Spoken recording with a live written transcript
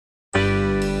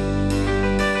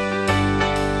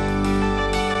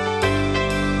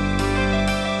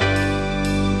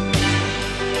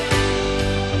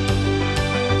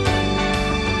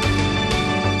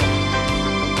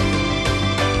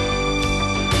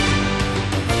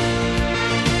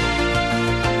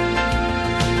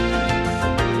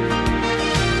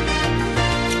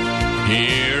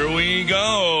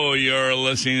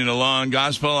listening to Law and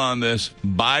Gospel on this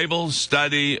Bible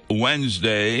Study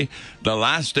Wednesday, the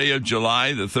last day of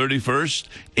July, the 31st,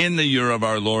 in the year of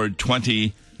our Lord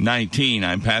 2019.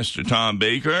 I'm Pastor Tom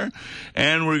Baker,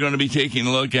 and we're going to be taking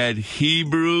a look at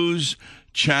Hebrews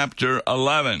chapter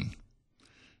 11.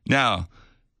 Now,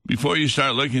 before you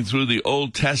start looking through the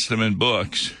Old Testament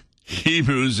books,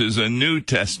 Hebrews is a New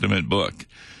Testament book.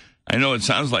 I know it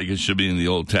sounds like it should be in the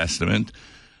Old Testament,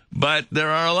 but there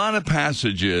are a lot of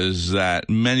passages that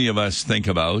many of us think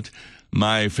about.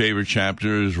 My favorite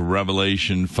chapter is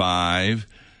Revelation 5.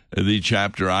 The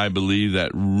chapter I believe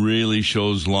that really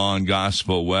shows law and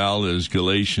gospel well is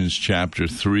Galatians chapter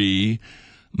 3.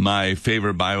 My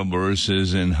favorite Bible verse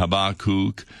is in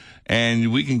Habakkuk.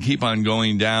 And we can keep on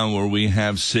going down where we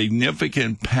have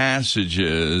significant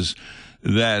passages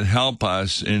that help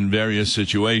us in various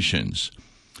situations.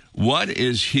 What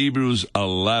is Hebrews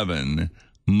 11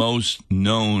 most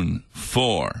known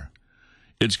for?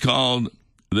 It's called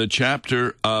the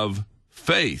chapter of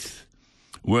faith,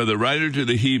 where the writer to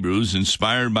the Hebrews,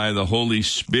 inspired by the Holy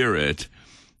Spirit,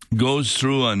 goes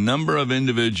through a number of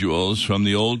individuals from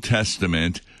the Old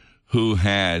Testament who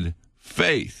had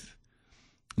faith.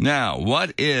 Now,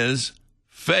 what is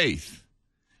faith?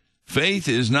 Faith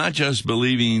is not just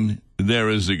believing there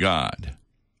is a God.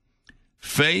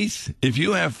 Faith, if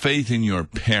you have faith in your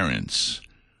parents,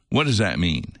 what does that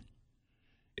mean?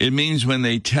 It means when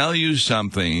they tell you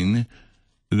something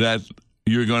that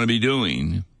you're going to be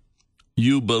doing,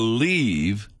 you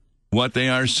believe what they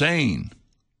are saying.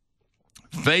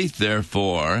 Faith,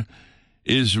 therefore,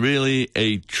 is really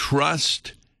a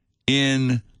trust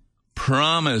in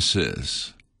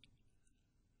promises.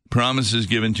 Promises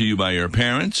given to you by your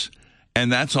parents, and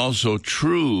that's also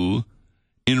true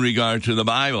in regard to the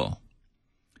Bible.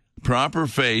 Proper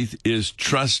faith is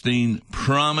trusting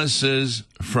promises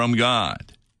from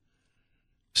God.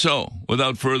 So,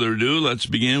 without further ado, let's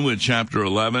begin with chapter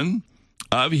 11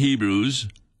 of Hebrews,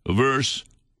 verse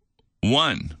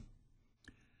 1.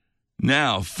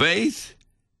 Now, faith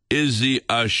is the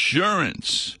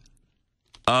assurance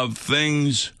of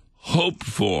things hoped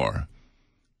for,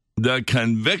 the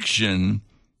conviction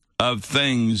of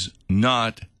things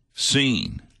not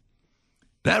seen.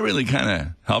 That really kind of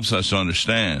helps us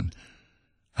understand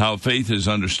how faith is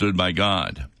understood by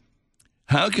God.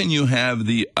 How can you have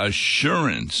the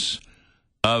assurance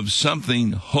of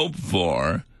something hoped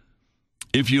for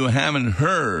if you haven't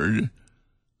heard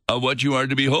of what you are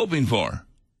to be hoping for?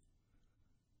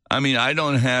 I mean, I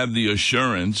don't have the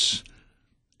assurance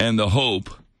and the hope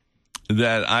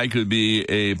that I could be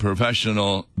a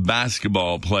professional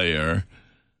basketball player,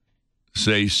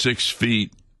 say 6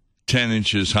 feet, 10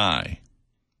 inches high.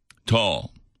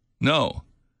 Tall. No,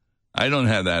 I don't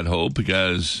have that hope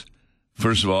because,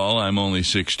 first of all, I'm only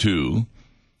 6'2",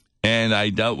 and I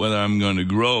doubt whether I'm going to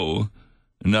grow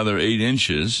another 8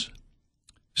 inches.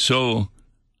 So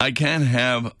I can't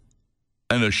have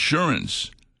an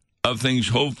assurance of things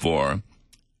hoped for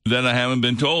that I haven't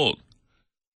been told.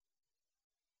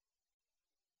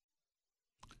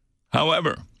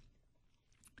 However,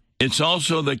 it's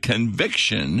also the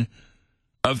conviction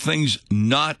of things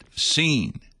not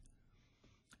seen.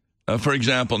 For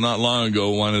example, not long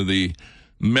ago, one of the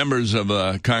members of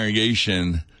a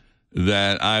congregation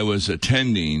that I was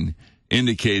attending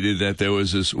indicated that there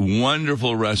was this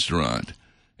wonderful restaurant,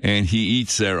 and he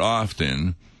eats there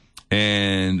often,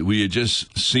 and we had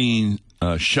just seen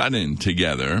Shut-In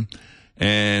together,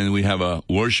 and we have a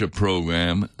worship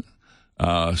program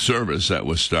service that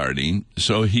was starting,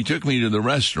 so he took me to the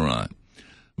restaurant,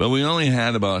 but we only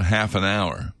had about half an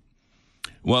hour.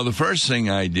 Well, the first thing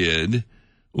I did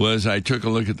was I took a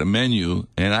look at the menu,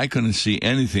 and I couldn't see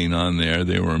anything on there.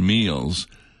 There were meals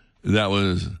that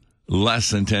was less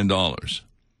than $10.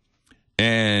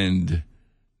 And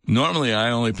normally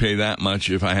I only pay that much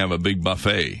if I have a big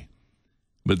buffet.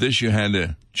 But this you had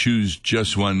to choose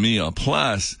just one meal.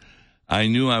 Plus, I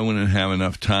knew I wouldn't have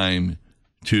enough time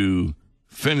to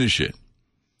finish it.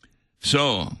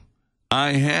 So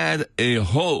I had a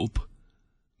hope,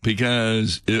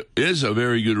 because it is a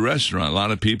very good restaurant. A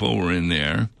lot of people were in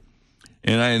there,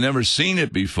 and I had never seen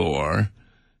it before,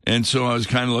 and so I was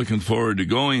kind of looking forward to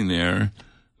going there,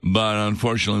 but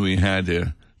unfortunately we had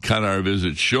to cut our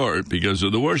visit short because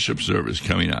of the worship service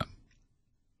coming up.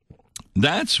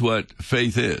 That's what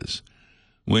faith is.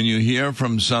 When you hear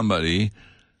from somebody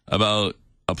about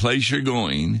a place you're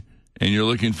going and you're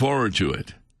looking forward to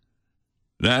it,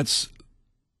 that's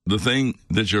the thing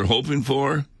that you're hoping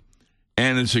for,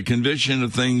 and it's a conviction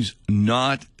of things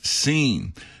not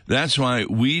seen. That's why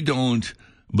we don't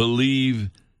believe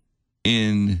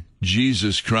in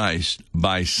Jesus Christ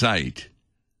by sight.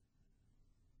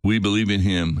 We believe in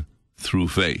him through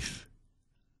faith.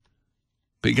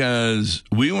 Because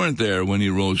we weren't there when he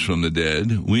rose from the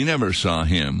dead. We never saw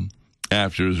him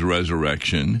after his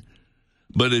resurrection.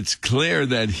 But it's clear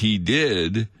that he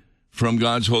did from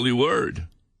God's holy word.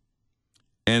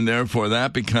 And therefore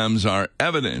that becomes our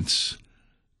evidence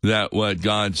that what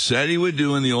God said he would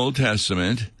do in the Old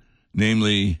Testament,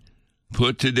 namely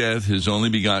put to death his only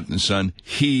begotten Son,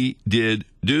 he did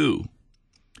do.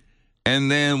 And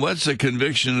then what's the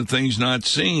conviction of things not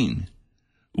seen?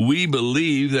 We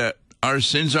believe that our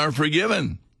sins are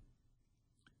forgiven.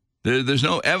 There's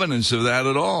no evidence of that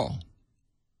at all.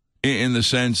 In the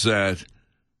sense that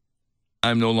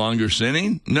I'm no longer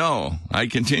sinning? No, I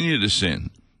continue to sin.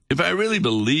 If I really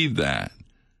believe that,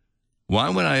 why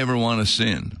would I ever want to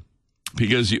sin?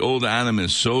 Because the old Adam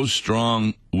is so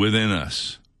strong within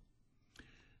us.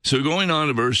 So going on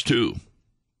to verse 2.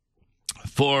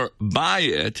 For by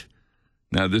it,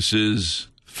 now this is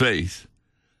faith,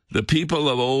 the people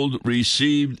of old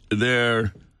received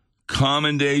their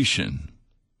commendation.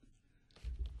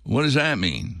 What does that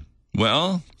mean?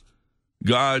 Well,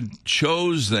 God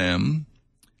chose them,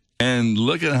 and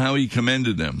look at how he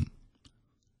commended them.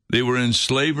 They were in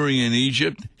slavery in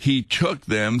Egypt. He took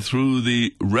them through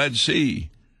the Red Sea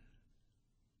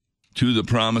to the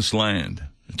promised land.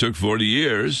 It took 40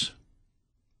 years,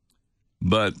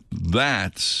 but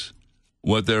that's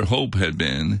what their hope had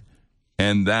been,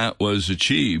 and that was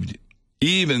achieved,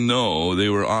 even though they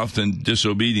were often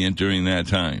disobedient during that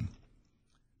time.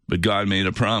 But God made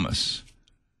a promise,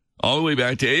 all the way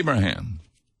back to Abraham.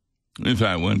 In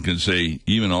fact, one can say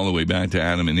even all the way back to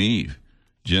Adam and Eve,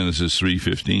 Genesis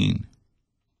 3:15.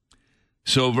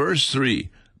 So verse 3,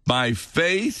 by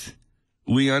faith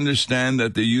we understand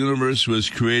that the universe was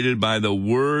created by the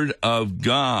word of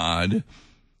God,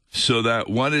 so that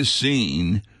what is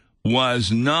seen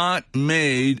was not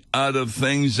made out of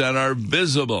things that are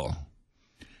visible.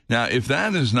 Now, if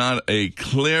that is not a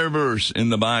clear verse in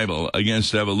the Bible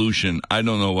against evolution, I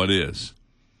don't know what is.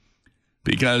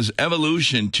 Because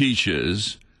evolution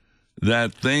teaches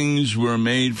that things were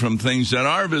made from things that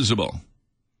are visible,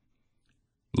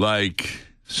 like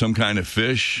some kind of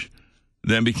fish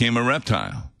then became a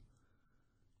reptile,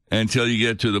 until you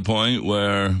get to the point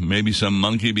where maybe some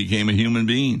monkey became a human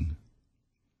being.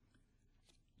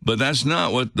 But that's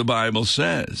not what the Bible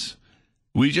says.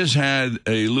 We just had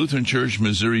a Lutheran Church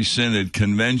Missouri Synod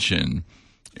convention,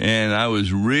 and I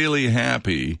was really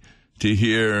happy to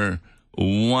hear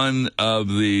one of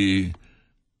the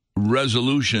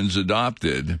resolutions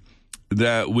adopted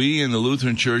that we in the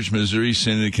Lutheran Church Missouri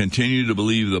Synod continue to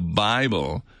believe the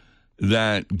Bible,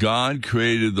 that God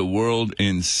created the world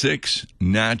in 6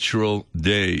 natural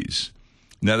days.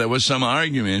 Now, there was some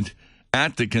argument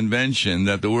at the convention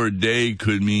that the word day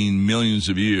could mean millions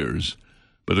of years.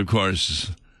 But, of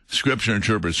course, Scripture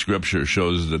interprets Scripture,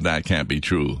 shows that that can't be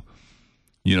true.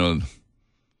 You know,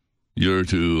 you're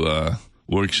to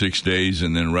work 6 days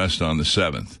and then rest on the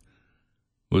 7th.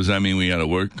 What does that mean? We got to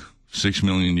work 6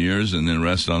 million years and then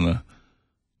rest on a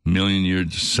million-year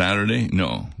Saturday?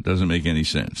 No, doesn't make any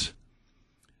sense.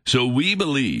 So we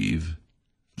believe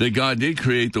that God did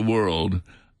create the world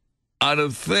out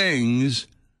of things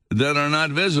that are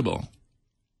not visible.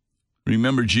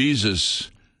 Remember Jesus,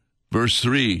 verse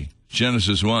 3,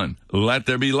 Genesis 1, let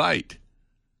there be light.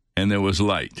 And there was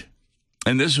light.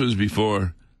 And this was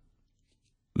before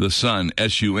the sun,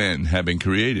 S-U-N, had been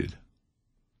created.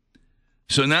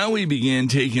 So now we begin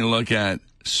taking a look at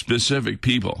specific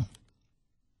people.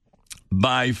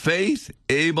 By faith,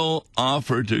 Abel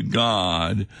offered to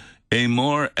God a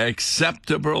more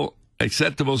acceptable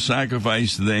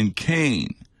sacrifice than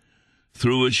Cain,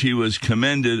 through which he was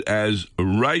commended as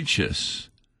righteous.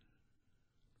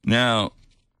 Now,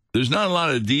 there's not a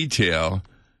lot of detail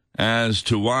as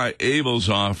to why Abel's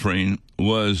offering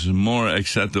was more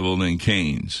acceptable than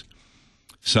Cain's.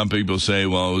 Some people say,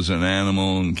 well, it was an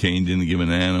animal and Cain didn't give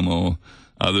an animal.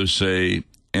 Others say,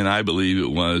 and I believe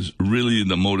it was really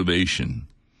the motivation.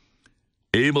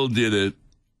 Abel did it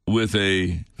with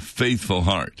a faithful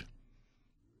heart.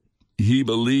 He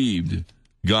believed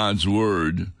God's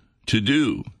word to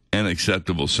do an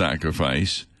acceptable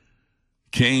sacrifice.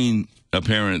 Cain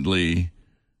apparently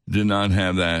did not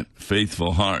have that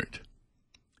faithful heart.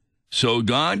 So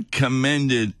God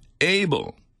commended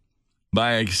Abel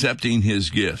by accepting his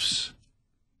gifts.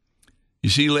 You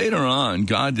see, later on,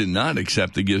 God did not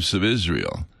accept the gifts of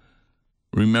Israel.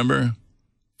 Remember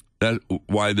that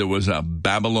why there was a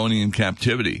Babylonian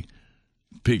captivity?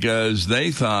 Because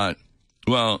they thought,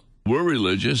 well, we're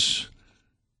religious.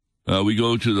 We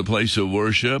go to the place of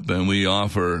worship and we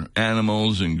offer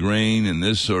animals and grain and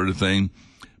this sort of thing.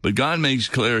 But God makes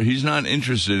clear he's not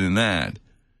interested in that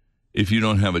if you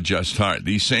don't have a just heart.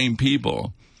 These same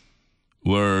people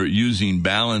were using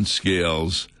balance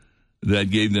scales that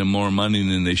gave them more money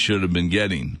than they should have been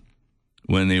getting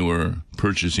when they were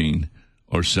purchasing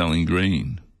or selling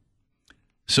grain.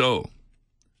 So,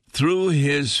 through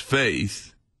his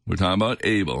faith, we're talking about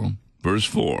Abel, verse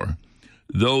 4,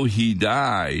 though he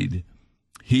died,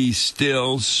 he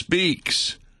still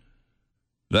speaks.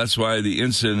 That's why the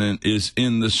incident is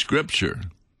in the Scripture,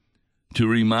 to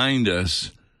remind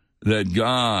us that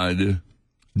God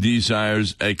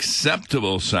desires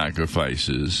acceptable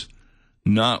sacrifices,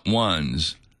 not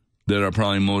ones that are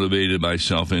probably motivated by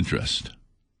self-interest.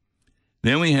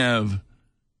 Then we have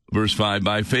verse 5,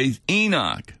 by faith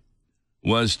Enoch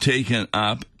was taken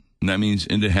up, that means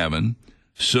into heaven,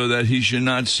 so that he should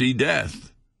not see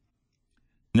death.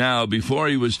 Now, before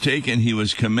he was taken, he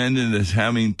was commended as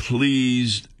having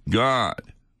pleased God.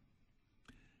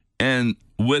 And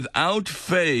without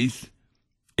faith,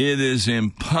 it is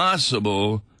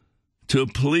impossible to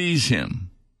please him.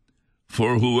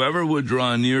 For whoever would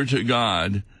draw near to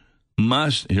God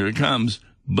must, here it comes,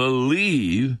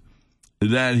 believe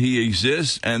that he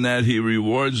exists and that he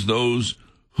rewards those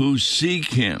who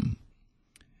seek him.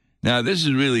 Now, this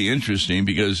is really interesting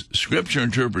because Scripture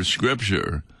interprets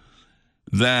Scripture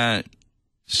that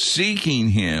seeking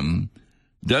him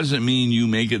doesn't mean you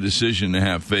make a decision to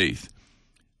have faith.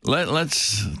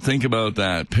 Let's think about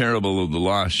that parable of the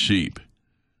lost sheep.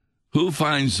 Who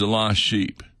finds the lost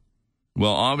sheep?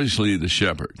 Well, obviously the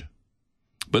shepherd.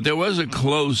 But there was a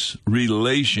close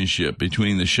relationship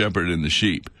between the shepherd and the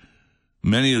sheep.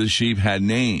 Many of the sheep had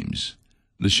names.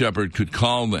 The shepherd could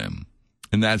call them,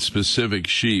 and that specific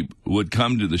sheep would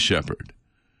come to the shepherd.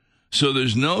 So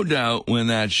there's no doubt when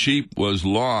that sheep was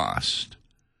lost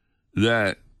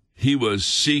that he was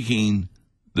seeking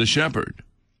the shepherd.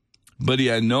 But he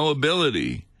had no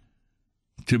ability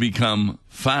to become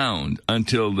found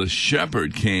until the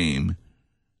shepherd came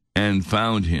and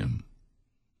found him.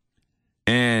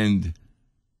 And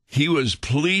he was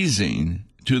pleasing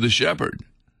to the shepherd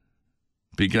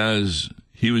because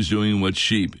he was doing what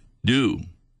sheep do.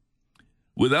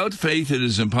 Without faith, it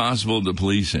is impossible to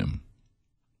please him.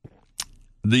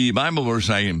 The Bible verse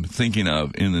I am thinking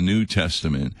of in the New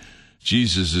Testament,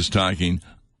 Jesus is talking,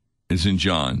 it's in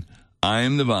John, I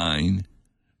am the vine,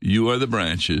 you are the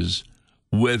branches.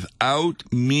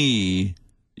 Without me,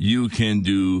 you can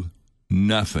do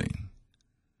nothing.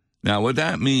 Now, what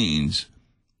that means,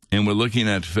 and we're looking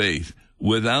at faith,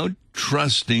 without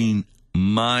trusting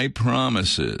my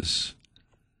promises,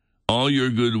 all your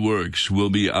good works will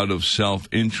be out of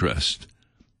self-interest,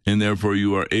 and therefore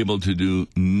you are able to do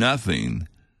nothing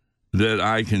that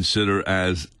I consider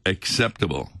as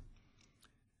acceptable.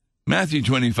 Matthew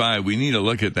 25, we need to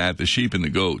look at that, the sheep and the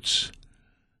goats.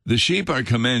 The sheep are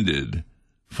commended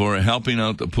for helping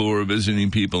out the poor, visiting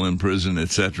people in prison,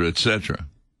 etc., etc.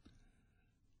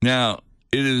 Now,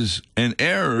 it is an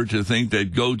error to think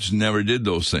that goats never did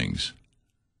those things.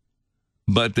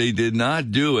 But they did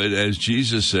not do it, as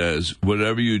Jesus says,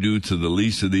 whatever you do to the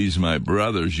least of these, my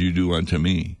brothers, you do unto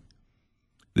me.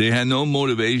 They had no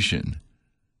motivation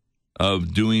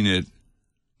of doing it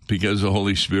because the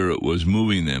Holy Spirit was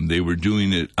moving them. They were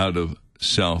doing it out of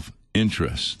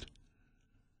self-interest.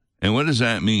 And what does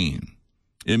that mean?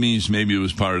 It means maybe it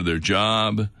was part of their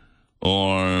job,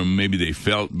 or maybe they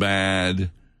felt bad,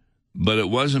 but it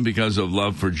wasn't because of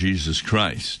love for Jesus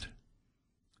Christ.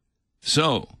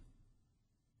 So,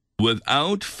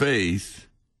 without faith,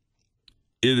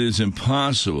 it is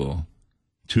impossible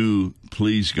to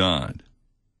please God.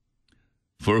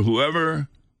 For whoever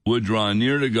would draw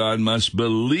near to God must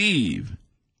believe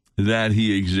that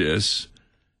he exists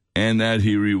and that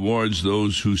he rewards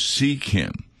those who seek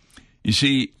him. You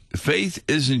see, faith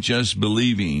isn't just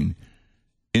believing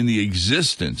in the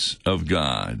existence of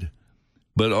God,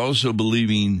 but also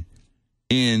believing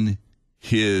in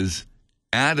his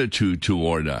attitude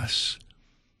toward us.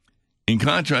 In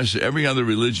contrast to every other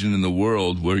religion in the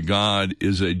world where God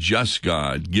is a just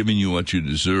God, giving you what you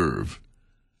deserve,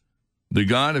 the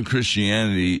God of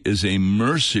Christianity is a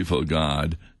merciful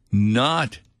God,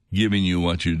 not giving you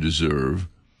what you deserve,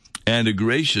 and a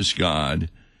gracious God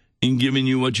in giving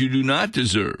you what you do not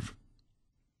deserve.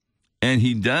 And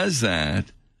he does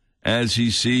that as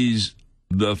he sees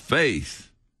the faith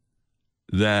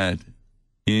that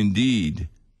indeed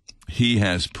he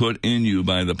has put in you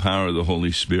by the power of the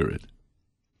Holy Spirit.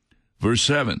 Verse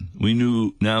 7, we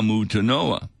now move to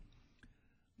Noah.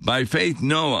 By faith,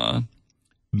 Noah,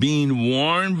 being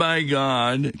warned by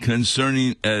God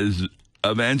concerning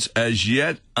events as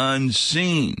yet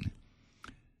unseen.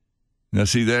 Now,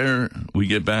 see, there we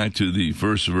get back to the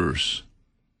first verse.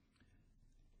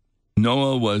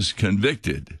 Noah was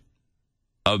convicted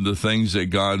of the things that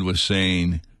God was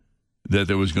saying, that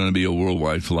there was going to be a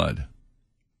worldwide flood.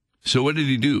 So what did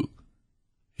he do?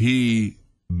 He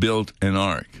built an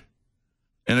ark.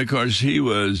 And, of course, he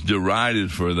was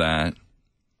derided for that.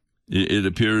 It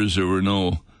appears there were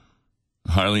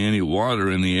hardly any water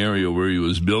in the area where he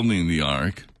was building the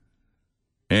ark.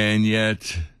 And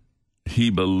yet he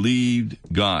believed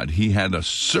God. He had a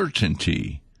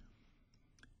certainty,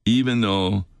 even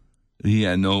though he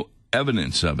had no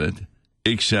evidence of it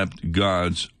except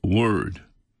God's word.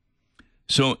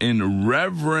 So in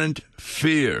reverent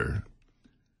fear,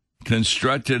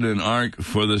 constructed an ark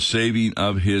for the saving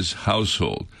of his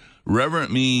household.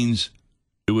 Reverent means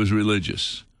it was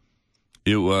religious.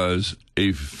 It was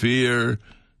a fear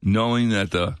knowing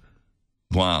that the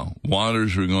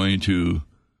waters were going to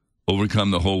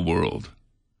overcome the whole world.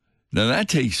 Now that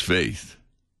takes faith.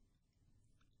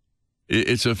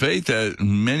 It's a faith that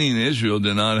many in Israel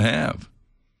did not have.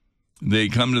 They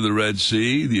come to the Red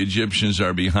Sea, the Egyptians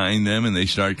are behind them, and they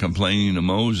start complaining to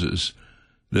Moses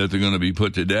that they're going to be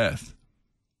put to death.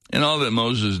 And all that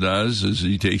Moses does is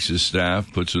he takes his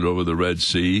staff, puts it over the Red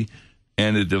Sea,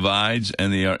 and it divides,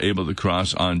 and they are able to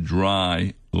cross on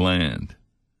dry land.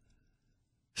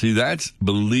 See, that's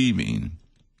believing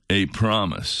a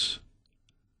promise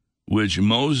which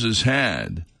Moses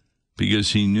had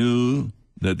because he knew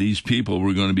that these people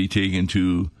were going to be taken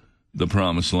to the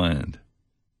promised land.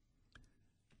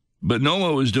 But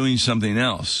Noah was doing something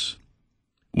else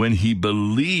when he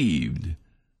believed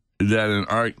that an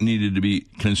ark needed to be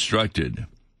constructed.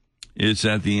 It's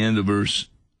at the end of verse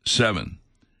 7.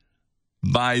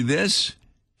 By this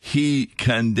he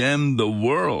condemned the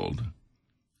world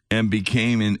and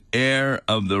became an heir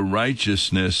of the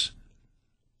righteousness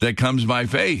that comes by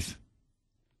faith.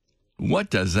 What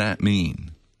does that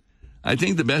mean? I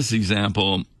think the best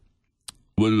example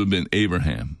would have been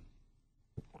Abraham.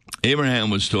 Abraham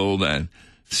was told that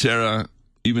Sarah,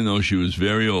 even though she was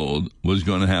very old, was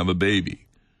going to have a baby.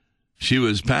 She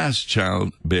was past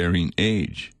childbearing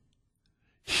age.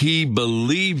 He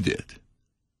believed it.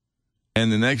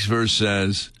 And the next verse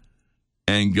says,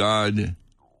 and God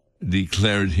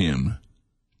declared him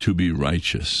to be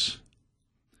righteous.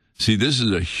 See, this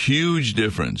is a huge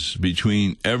difference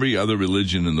between every other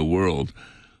religion in the world,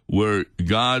 where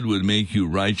God would make you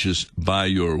righteous by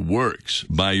your works,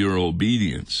 by your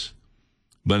obedience.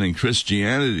 But in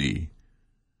Christianity,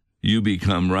 you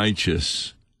become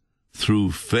righteous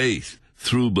through faith,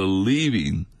 through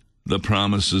believing the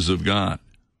promises of God.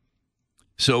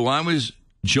 So why was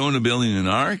Jonah building an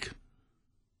ark?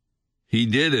 He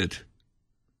did it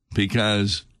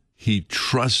because he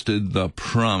trusted the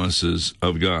promises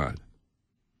of God.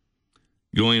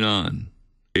 Going on,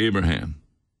 Abraham.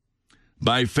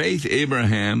 By faith,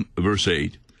 Abraham, verse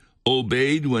 8,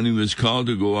 obeyed when he was called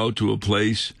to go out to a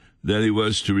place that he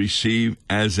was to receive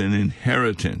as an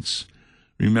inheritance.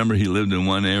 Remember, he lived in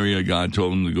one area. God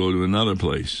told him to go to another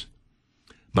place.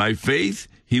 By faith,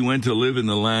 he went to live in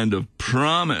the land of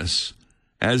promise,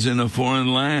 as in a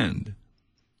foreign land,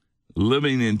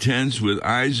 living in tents with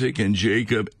Isaac and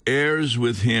Jacob, heirs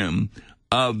with him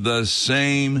of the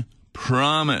same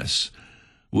promise.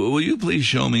 Will you please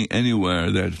show me anywhere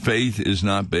that faith is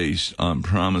not based on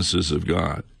promises of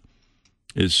God?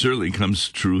 It certainly comes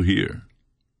true here.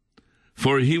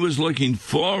 For he was looking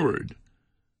forward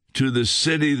to the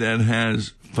city that has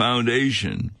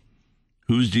foundation,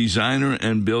 whose designer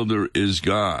and builder is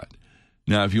God.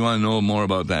 Now, if you want to know more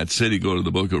about that city, go to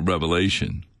the book of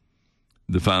Revelation.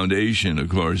 The foundation, of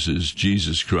course, is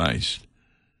Jesus Christ.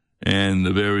 And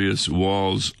the various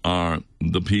walls are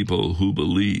the people who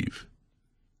believe.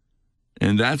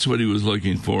 And that's what he was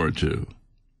looking forward to.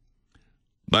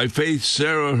 By faith,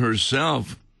 Sarah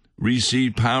herself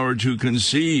received power to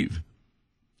conceive,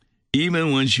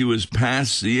 even when she was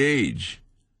past the age,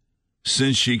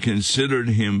 since she considered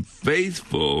him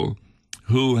faithful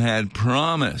who had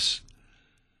promised.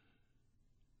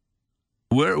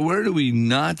 Where do we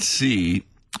not see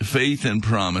faith and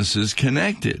promises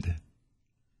connected?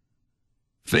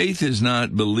 Faith is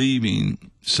not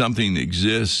believing something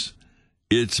exists.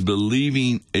 It's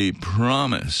believing a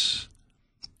promise,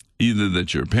 either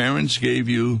that your parents gave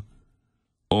you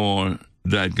or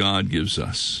that God gives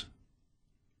us.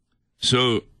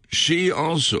 So she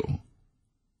also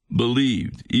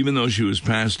believed, even though she was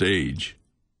past age.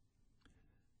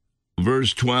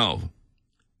 Verse 12,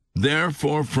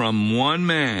 therefore from one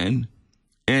man,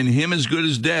 and him as good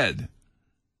as dead,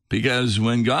 because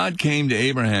when God came to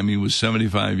Abraham, he was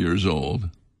 75 years old.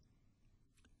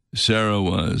 Sarah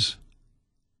was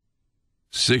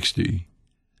 60.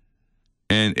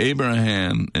 And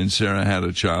Abraham and Sarah had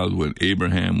a child when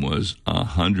Abraham was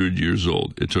 100 years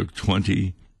old. It took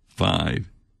 25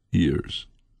 years.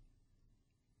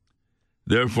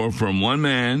 Therefore, from one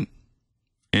man,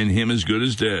 and him as good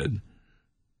as dead,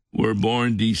 were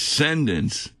born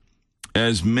descendants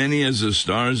as many as the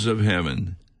stars of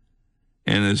heaven,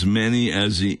 and as many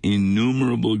as the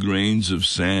innumerable grains of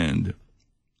sand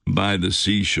by the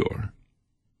seashore.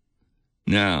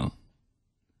 Now,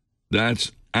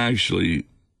 that's actually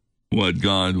what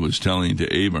God was telling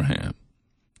to Abraham,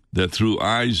 that through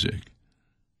Isaac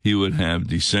he would have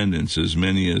descendants as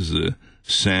many as the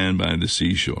sand by the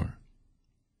seashore.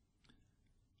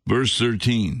 Verse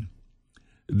 13,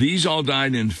 these all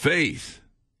died in faith,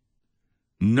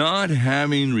 not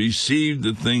having received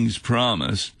the things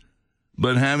promised,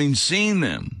 but having seen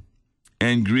them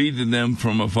and greeted them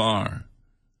from afar,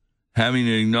 having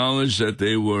acknowledged that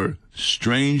they were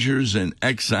strangers and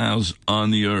exiles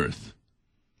on the earth.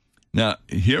 Now,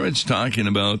 here it's talking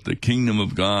about the kingdom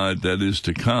of God that is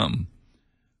to come,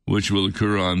 which will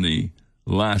occur on the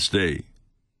last day.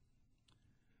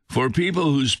 For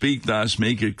people who speak thus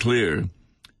make it clear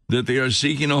that they are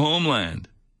seeking a homeland.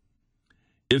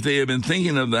 If they had been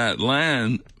thinking of that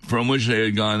land from which they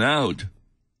had gone out,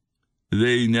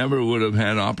 they never would have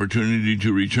had opportunity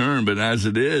to return. But as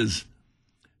it is,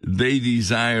 they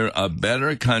desire a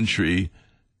better country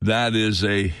that is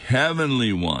a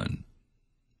heavenly one.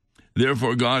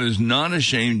 Therefore, God is not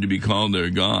ashamed to be called their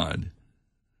God,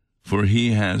 for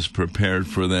he has prepared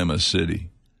for them a city.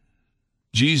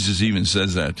 Jesus even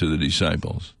says that to the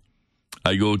disciples.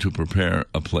 I go to prepare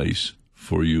a place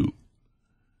for you.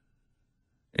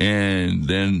 And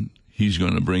then he's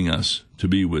going to bring us to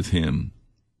be with him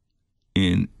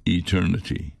in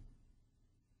eternity.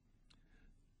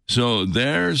 So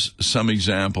there's some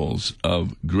examples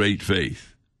of great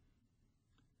faith.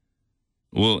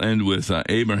 We'll end with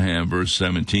Abraham, verse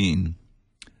 17.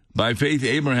 By faith,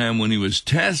 Abraham, when he was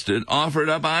tested, offered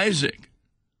up Isaac.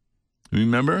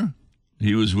 Remember?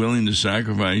 He was willing to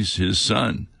sacrifice his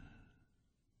son.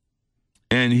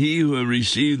 And he who had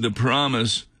received the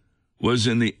promise was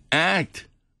in the act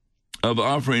of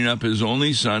offering up his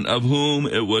only son, of whom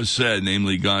it was said,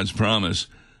 namely God's promise,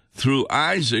 through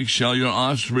Isaac shall your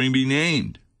offspring be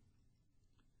named.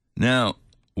 Now,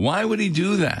 why would he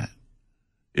do that?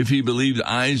 If he believed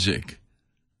Isaac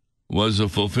was a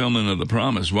fulfillment of the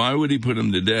promise, why would he put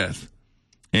him to death?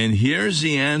 And here's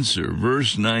the answer,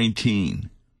 verse 19,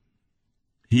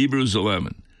 Hebrews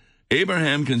 11.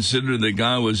 Abraham considered that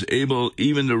God was able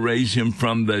even to raise him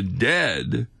from the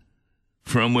dead,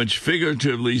 from which,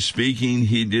 figuratively speaking,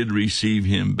 he did receive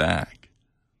him back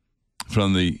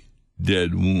from the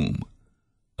dead womb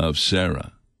of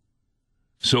Sarah.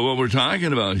 So what we're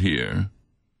talking about here,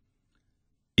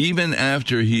 even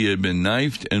after he had been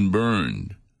knifed and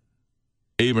burned,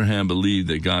 Abraham believed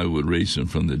that God would raise him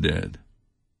from the dead.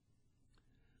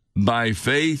 By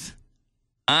faith,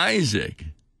 Isaac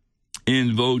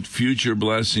invoked future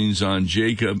blessings on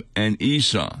Jacob and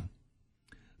Esau.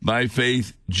 By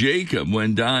faith, Jacob,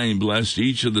 when dying, blessed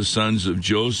each of the sons of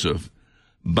Joseph,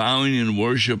 bowing in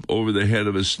worship over the head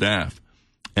of his staff.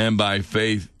 And by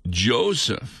faith,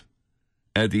 Joseph,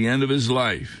 at the end of his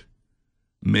life,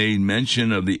 made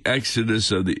mention of the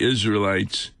exodus of the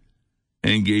Israelites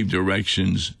and gave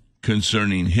directions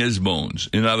concerning his bones.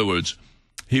 In other words,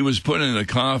 he was put in a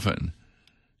coffin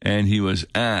and he was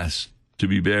asked to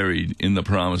be buried in the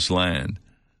promised land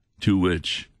to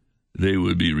which they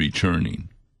would be returning.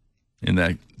 And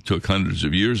that took hundreds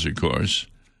of years, of course,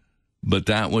 but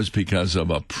that was because of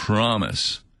a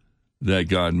promise that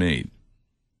God made.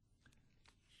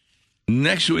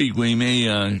 Next week, we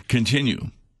may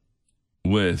continue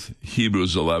with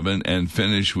Hebrews 11 and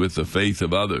finish with the faith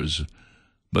of others.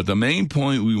 But the main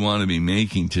point we want to be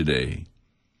making today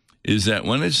is that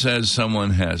when it says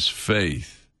someone has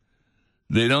faith,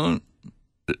 that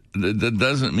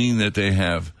doesn't mean that they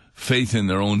have faith in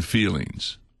their own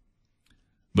feelings,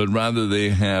 but rather they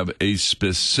have a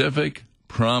specific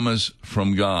promise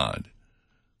from God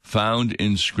found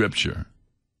in Scripture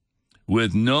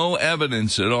with no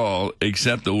evidence at all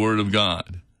except the Word of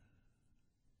God.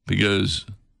 Because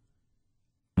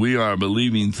we are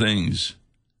believing things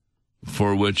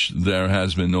for which there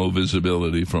has been no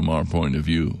visibility from our point of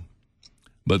view.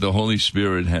 But the Holy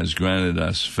Spirit has granted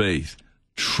us faith,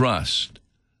 trust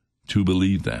to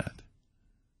believe that.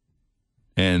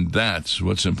 And that's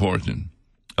what's important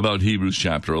about Hebrews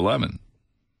chapter 11,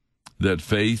 that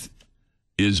faith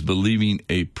is believing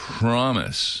a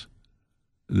promise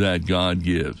that God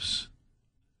gives.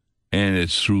 And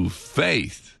it's through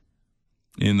faith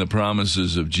in the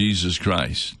promises of Jesus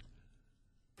Christ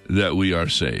that we are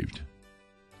saved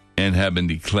and have been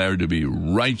declared to be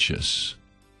righteous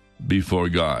before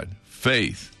God.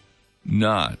 Faith,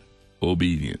 not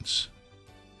obedience.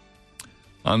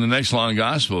 On the next Law and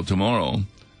Gospel tomorrow,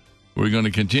 we're going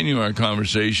to continue our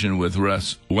conversation with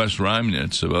Wes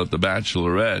Reimnitz about the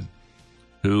Bachelorette,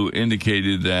 who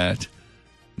indicated that,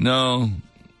 no,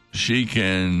 she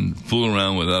can fool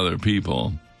around with other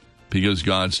people because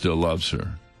God still loves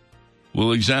her.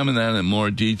 We'll examine that in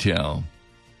more detail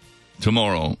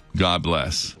tomorrow. God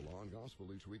bless.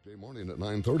 Morning at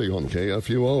 9:30 on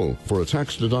KFUO. For a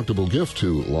tax-deductible gift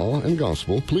to Law and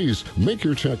Gospel, please make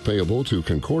your check payable to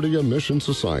Concordia Mission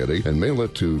Society and mail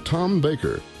it to Tom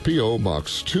Baker, P.O.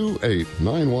 Box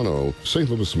 28910, St.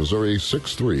 Louis, Missouri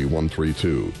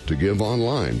 63132. To give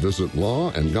online, visit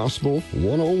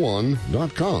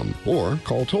lawandgospel101.com or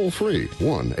call toll-free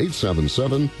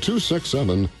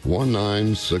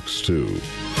 1-877-267-1962.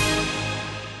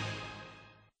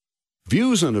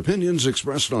 Views and opinions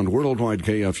expressed on Worldwide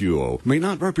KFUO may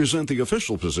not represent the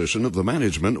official position of the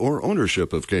management or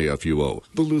ownership of KFUO,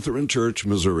 the Lutheran Church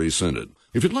Missouri Synod.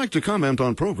 If you'd like to comment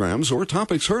on programs or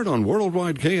topics heard on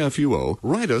Worldwide KFUO,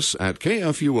 write us at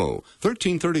KFUO,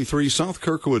 1333 South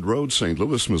Kirkwood Road, St.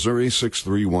 Louis, Missouri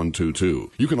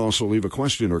 63122. You can also leave a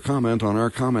question or comment on our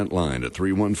comment line at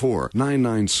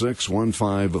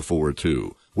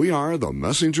 314-996-1542. We are the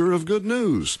messenger of good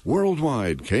news,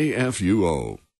 Worldwide KFUO.